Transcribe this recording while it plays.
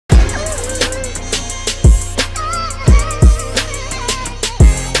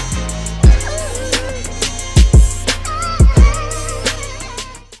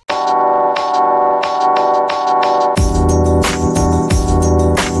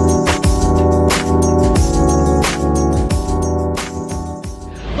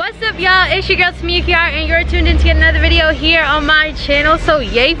your girl Tamia, Kiara, and you're tuned in to get another video here on my channel. So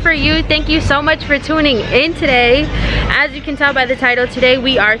yay for you. Thank you so much for tuning in today. As you can tell by the title, today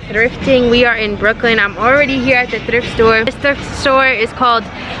we are thrifting. We are in Brooklyn. I'm already here at the thrift store. This thrift store is called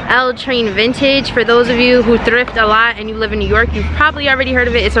L Train Vintage. For those of you who thrift a lot and you live in New York, you've probably already heard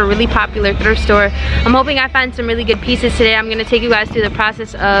of it. It's a really popular thrift store. I'm hoping I find some really good pieces today. I'm gonna take you guys through the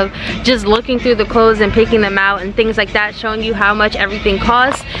process of just looking through the clothes and picking them out and things like that, showing you how much everything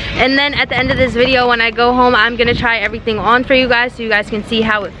costs. And then at the end of this video, when I go home, I'm gonna try everything on for you guys so you guys can see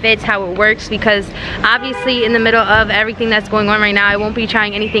how it fits, how it works, because obviously in the middle of everything that's going on right now, I won't be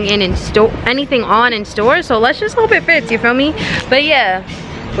trying anything in store. So let's just hope it fits, you feel me? But yeah,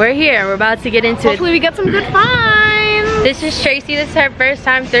 we're here. We're about to get into it. Hopefully we get some good finds. This is Tracy. This is her first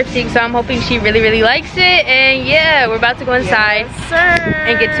time thrifting, so I'm hoping she really likes it. And yeah, we're about to go inside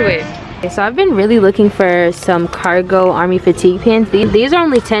and get to it. So I've been really looking for some cargo army fatigue pants. These are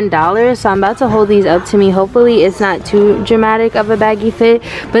only $10, so I'm about to hold these up to me. Hopefully it's not too dramatic of a baggy fit,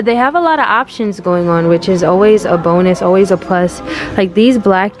 but they have a lot of options going on, which is always a bonus, always a plus. Like these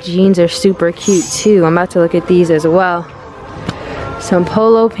black jeans are super cute too. I'm about to look at these as well. Some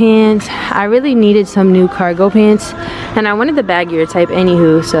polo pants. I really needed some new cargo pants, and I wanted the baggier type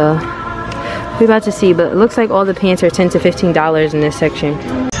anywho, so we're about to see. But it looks like all the pants are $10 to $15 in this section.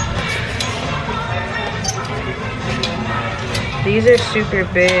 These are super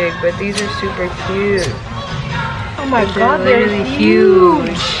big, but these are super cute. Oh my god, they're literally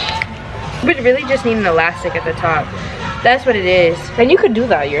huge. But really just need an elastic at the top. That's what it is. And you could do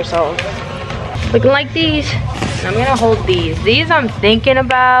that yourself. Looking like these. And I'm gonna hold these. These I'm thinking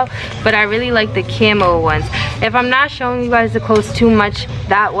about, but I really like the camo ones. If I'm not showing you guys the clothes too much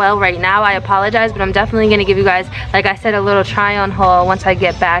that well right now, I apologize, but I'm definitely gonna give you guys, like I said, a little try on haul once I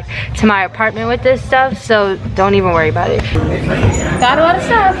get back to my apartment with this stuff, so don't even worry about it. Got a lot of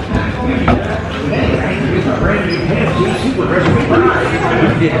stuff.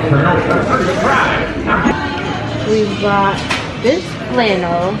 We've got this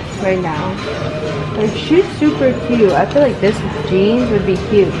flannel right now. Like, she's super cute. I feel like this jeans would be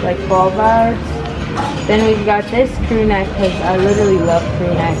cute, like fall vibes. Then we've got this crew neck, because I literally love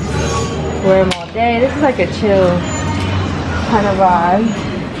crew necks. Wear them all day. This is like a chill kind of vibe.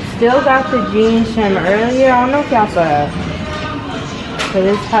 Still got the jeans from earlier. I don't know if y'all saw that. So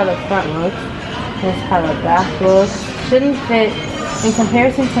this is how the front looks. This is how the back looks. Shouldn't fit, in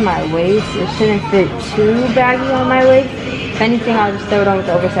comparison to my waist, it shouldn't fit too baggy on my waist. If anything, I'll just throw it on with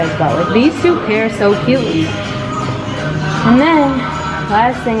the oversized belt. Like, these two pair so cutely. And then,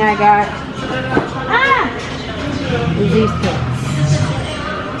 last thing I got is these pants.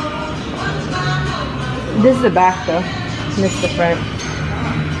 This is the back though. This is the front.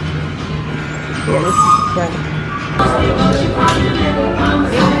 Yeah, this is the front.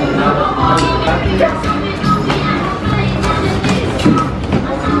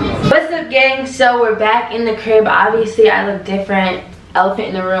 What's up, gang? So we're back in the crib. Obviously I look different. Elephant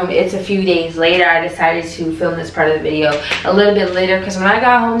in the room. It's a few days later. I decided to film this part of the video a little bit later because when I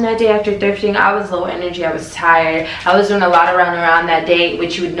got home that day after thrifting, I was low energy. I was tired. I was doing a lot around that day,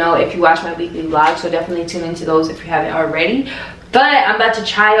 which you would know if you watch my weekly vlog, so definitely tune into those if you haven't already. But I'm about to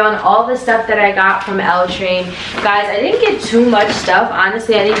try on all the stuff that I got from L Train. Guys, I didn't get too much stuff.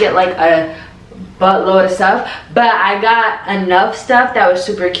 Honestly, I didn't get like a buttload of stuff, but I got enough stuff that was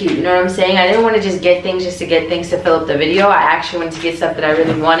super cute. You know what I'm saying? I didn't want to just get things just to get things to fill up the video. I actually wanted to get stuff that I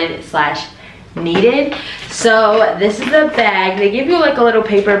really wanted / needed. So this is a bag. They give you like a little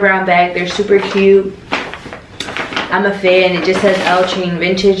paper brown bag. They're super cute. I'm a fan. It just says L Train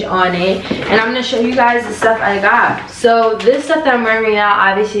Vintage on it, and I'm gonna show you guys the stuff I got. So this stuff that I'm wearing right now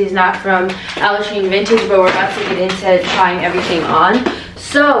obviously is not from L Train Vintage, but we're about to get into trying everything on.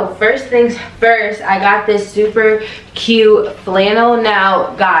 So first things first, I got this super cute flannel.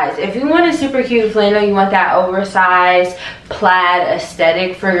 Now guys, if you want a super cute flannel, you want that oversized plaid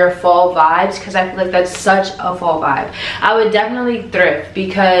aesthetic for your fall vibes, because I feel like that's such a fall vibe, I would definitely thrift,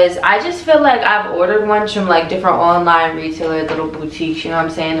 because I just feel like I've ordered ones from like different online retailers, little boutiques, you know what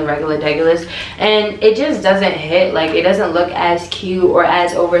I'm saying, the regular degulas, and it just doesn't hit. Like, it doesn't look as cute or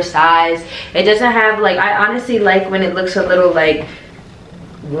as oversized. It doesn't have, like, I honestly like when it looks a little like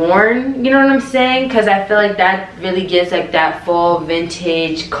worn, you know what I'm saying, because I feel like that really gives like that fall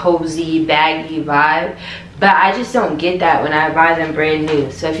vintage cozy baggy vibe, but I just don't get that when I buy them brand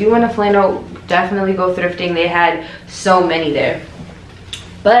new. So if you want a flannel, definitely go thrifting. They had so many there.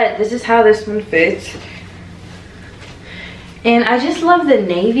 But this is how this one fits. And I just love the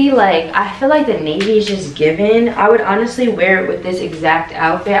navy. Like, I feel like the navy is just given. I would honestly wear it with this exact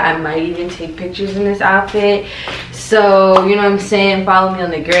outfit. I might even take pictures in this outfit. So, you know what I'm saying? Follow me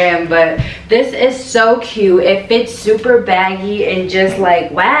on the gram. But this is so cute. It fits super baggy and just like,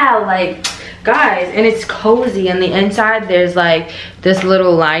 wow, like, guys. And it's cozy. On the inside, there's like this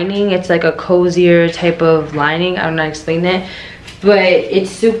little lining. It's like a cozier type of lining. I don't know how to explain it. But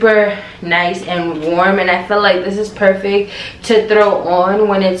it's super nice and warm, and I feel like this is perfect to throw on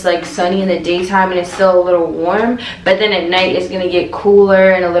when it's like sunny in the daytime and it's still a little warm, but then at night it's gonna get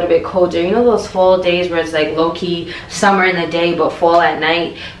cooler and a little bit colder. You know those fall days where it's like low-key summer in the day but fall at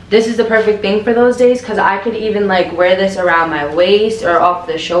night? This is the perfect thing for those days, because I could even like wear this around my waist or off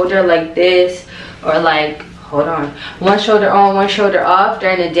the shoulder like this, or like, hold on, one shoulder on, one shoulder off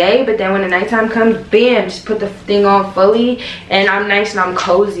during the day, but then when the nighttime comes, bam, just put the thing on fully, and I'm nice and I'm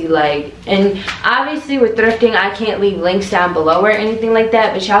cozy. Like, and obviously with thrifting, I can't leave links down below or anything like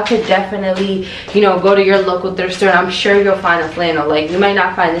that, but y'all could definitely, you know, go to your local thrift store and I'm sure you'll find a flannel. Like, you might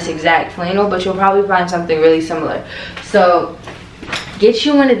not find this exact flannel, but you'll probably find something really similar. So get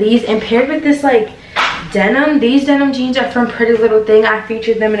you one of these, and paired with this like denim. These denim jeans are from Pretty Little Thing. I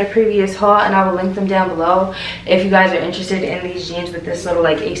featured them in a previous haul and I will link them down below if you guys are interested in these jeans with this little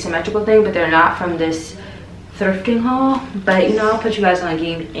like asymmetrical thing, but they're not from this thrifting haul. But you know, I'll put you guys on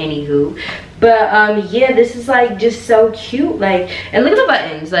game anywho. But yeah, this is like just so cute. Like, and look at the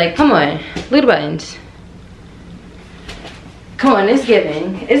buttons. Like, come on, look at the buttons. Come on, it's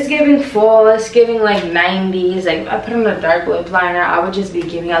giving fall, it's giving like 90s. Like, if I put on a dark lip liner, I would just be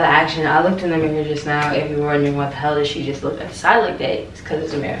giving all the action. I looked in the mirror just now. If you were wondering what the hell did she just look at the side like that, it's because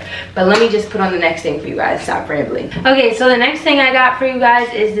it's a mirror. But let me just put on the next thing for you guys. Stop rambling. Okay, so the next thing I got for you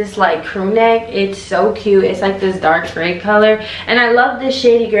guys is this like crew neck. It's so cute. It's like this dark gray color, and I love this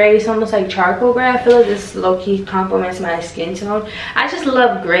shady gray. It's almost like charcoal gray. I feel like this low-key complements my skin tone. I just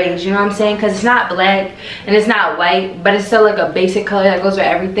love grays, you know what I'm saying? Because it's not black and it's not white, but it's still like a basic color that goes with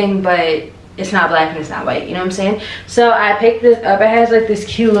everything, but it's not black and it's not white, you know what I'm saying? So I picked this up. It has like this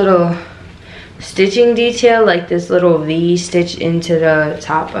cute little stitching detail, like this little V stitch into the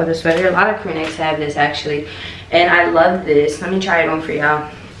top of the sweater. A lot of crew necks have this actually, and I love this. Let me try it on for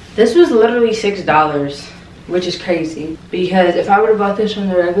y'all. This was literally $6, which is crazy, because if I would have bought this from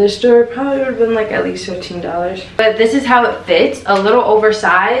the regular store, it probably would have been like at least $15. But this is how it fits. A little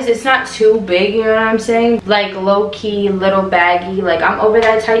oversized. It's not too big, you know what I'm saying? Like low-key, little baggy. Like, I'm over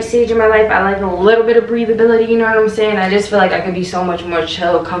that tight stage in my life. I like a little bit of breathability, you know what I'm saying? I just feel like I could be so much more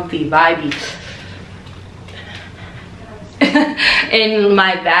chill, comfy, vibey in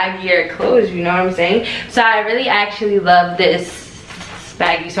my baggier clothes, you know what I'm saying? So I really actually love this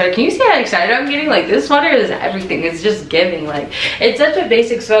baggy sweater. Can you see how excited I'm getting? Like, this sweater is everything. It's just giving. Like, it's such a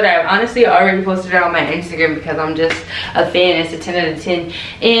basic sweater. I've honestly already posted it on my Instagram because I'm just a fan. It's a 10 out of 10.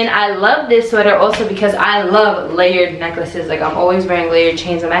 And I love this sweater also because I love layered necklaces. Like, I'm always wearing layered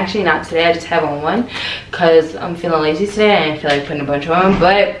chains. I'm actually not today. I just have on one because I'm feeling lazy today. I didn't feel like putting a bunch on,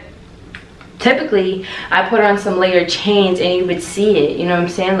 but typically I put on some layered chains and you would see it, you know what I'm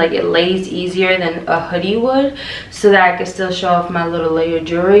saying? Like, it lays easier than a hoodie would, so that I could still show off my little layered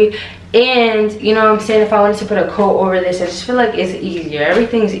jewelry. And you know what I'm saying, if I wanted to put a coat over this, I just feel like it's easier.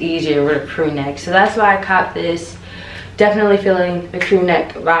 Everything's easier with a crew neck, so that's why I copped this. Definitely feeling the crew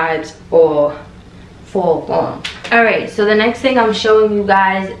neck vibes all full on. All right, so the next thing I'm showing you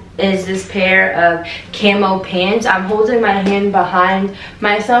guys is this pair of camo pants. I'm holding my hand behind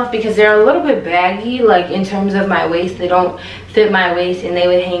myself because they're a little bit baggy, like in terms of my waist. They don't fit my waist and they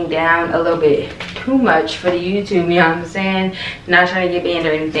would hang down a little bit too much for the YouTube, you know what I'm saying? Not trying to get banned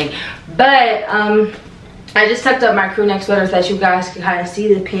or anything, but I just tucked up my crew neck sweater so that you guys can kind of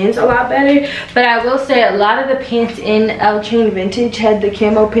see the pants a lot better. But I will say a lot of the pants in L Chain Vintage had the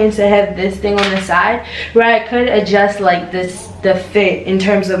camo pants that have this thing on the side where I could adjust like this, the fit in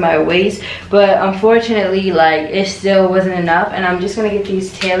terms of my waist. But unfortunately, like, it still wasn't enough, and I'm just gonna get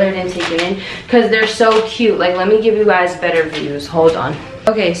these tailored and taken in because they're so cute. Like, let me give you guys better views. Hold on.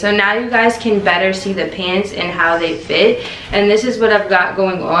 Okay, so now you guys can better see the pants and how they fit, and this is what I've got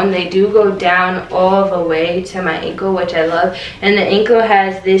going on. They do go down all the way to my ankle, which I love, and the ankle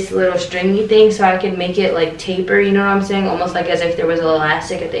has this little stringy thing so I can make it like taper, you know what I'm saying, almost like as if there was an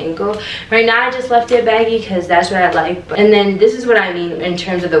elastic at the ankle. Right now I just left it baggy because that's what I like. And then this is what I mean in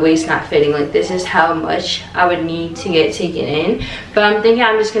terms of the waist not fitting. Like, this is how much I would need to get taken in, but I'm thinking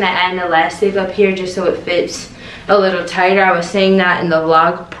I'm just gonna add an elastic up here just so it fits a little tighter. I was saying that in the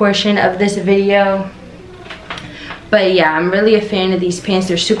vlog portion of this video. But yeah, I'm really a fan of these pants.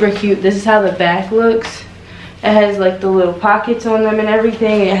 They're super cute. This is how the back looks. It has like the little pockets on them and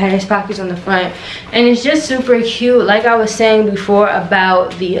everything. It has pockets on the front, and it's just super cute. Like I was saying before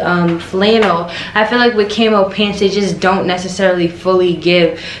about the flannel, I feel like with camo pants, they just don't necessarily fully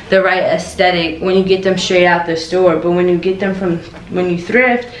give the right aesthetic when you get them straight out the store. But when you get them when you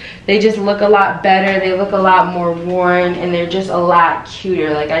thrift, they just look a lot better. They look a lot more worn, and they're just a lot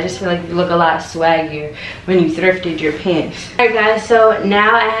cuter. Like, I just feel like you look a lot swaggier when you thrifted your pants. Alright guys, so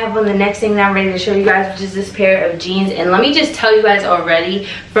now I have on the next thing that I'm ready to show you guys, which is this pair of jeans. And let me just tell you guys already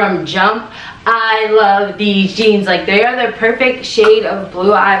from jump, I love these jeans. Like, they are the perfect shade of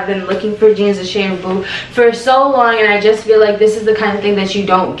blue. I've been looking for jeans a shade of blue for so long, and I just feel like this is the kind of thing that you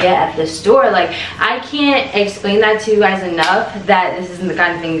don't get at the store. Like, I can't explain that to you guys enough, that this isn't the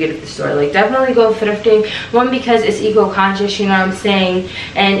kind of thing you get at the store. Like, definitely go thrifting. One, because it's eco-conscious, you know what I'm saying,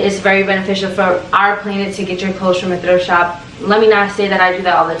 and it's very beneficial for our planet to get your clothes from a thrift shop. Let me not say that I do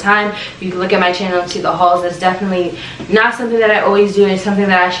that all the time. You can look at my channel and see the hauls. That's definitely not something that I always do. It's something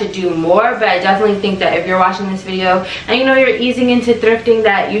that I should do more. But I definitely think that if you're watching this video and you know you're easing into thrifting,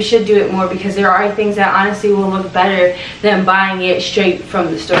 that you should do it more, because there are things that honestly will look better than buying it straight from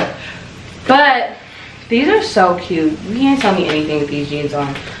the store. But these are so cute. You can't tell me anything with these jeans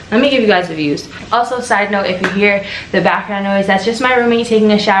on. Let me give you guys the views. Also, side note, if you hear the background noise, that's just my roommate taking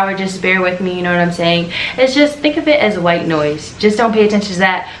a shower. Just bear with me, you know what I'm saying? It's just, think of it as white noise. Just don't pay attention to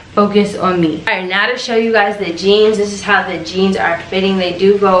that. Focus on me. All right, now to show you guys the jeans. This is how the jeans are fitting. They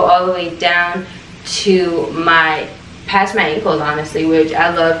do go all the way down to past my ankles, honestly, which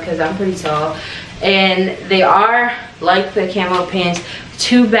I love because I'm pretty tall. And they are, like the camo pants,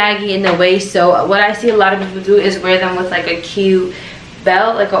 too baggy in the waist. So what I see a lot of people do is wear them with like a cute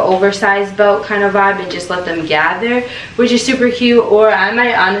belt, like an oversized belt kind of vibe, and just let them gather, which is super cute. Or I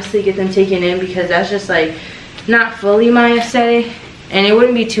might honestly get them taken in, because that's just like not fully my aesthetic, and it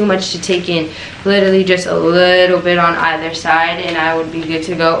wouldn't be too much to take in. Literally just a little bit on either side and I would be good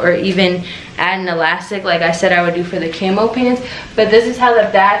to go. Or even add an elastic like I said I would do for the camo pants. But this is how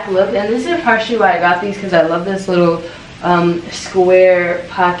the back looked, and this is partially why I got these, because I love this little square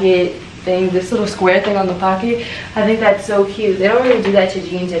pocket thing, this little square thing on the pocket. I think that's so cute. They don't really do that to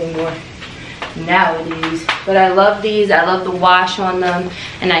jeans anymore nowadays, but I love these. I love the wash on them,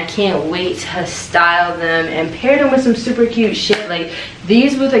 and I can't wait to style them and pair them with some super cute shit. Like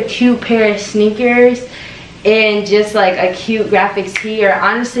these with a cute pair of sneakers and just like a cute graphics tee, or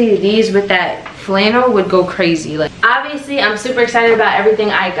honestly these with that flannel would go crazy. Like, obviously I'm super excited about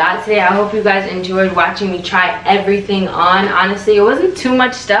everything I got today. I hope you guys enjoyed watching me try everything on. Honestly, it wasn't too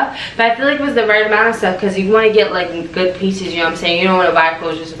much stuff, but I feel like it was the right amount of stuff, because you want to get like good pieces, you know what I'm saying? You don't want to buy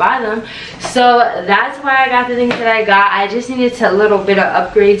clothes just to buy them. So that's why I got the things that I got. I just needed a little bit of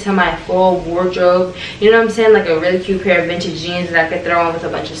upgrade to my full wardrobe, you know what I'm saying? Like a really cute pair of vintage jeans that I could throw on with a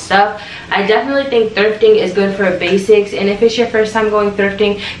bunch of stuff. I definitely think thrifting is good for basics, and if it's your first time going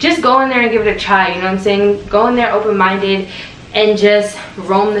thrifting, just go in there and give it a try, you know what I'm saying? Go in there open-minded and just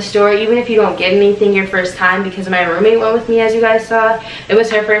roam the store, even if you don't get anything your first time, because my roommate went with me, as you guys saw. It was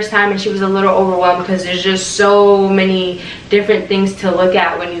her first time and she was a little overwhelmed, because there's just so many different things to look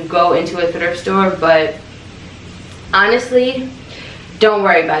at when you go into a thrift store. But honestly, don't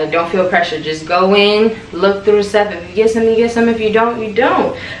worry about it. Don't feel pressure. Just go in, look through stuff. If you get some, you get some. If you don't, you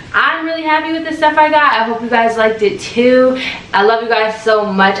don't. I'm really happy with the stuff I got. I hope you guys liked it too. I love you guys so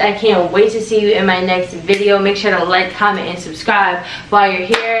much. I can't wait to see you in my next video. Make sure to like, comment, and subscribe while you're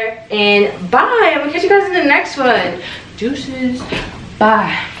here. And bye. I'm gonna catch you guys in the next one. Deuces.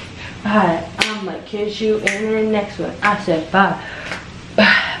 Bye. Bye. I'm gonna catch you in the next one. I said bye.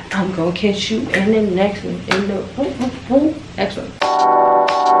 Bye. I'm gonna catch you in the next one. In the next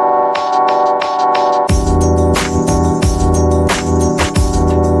one.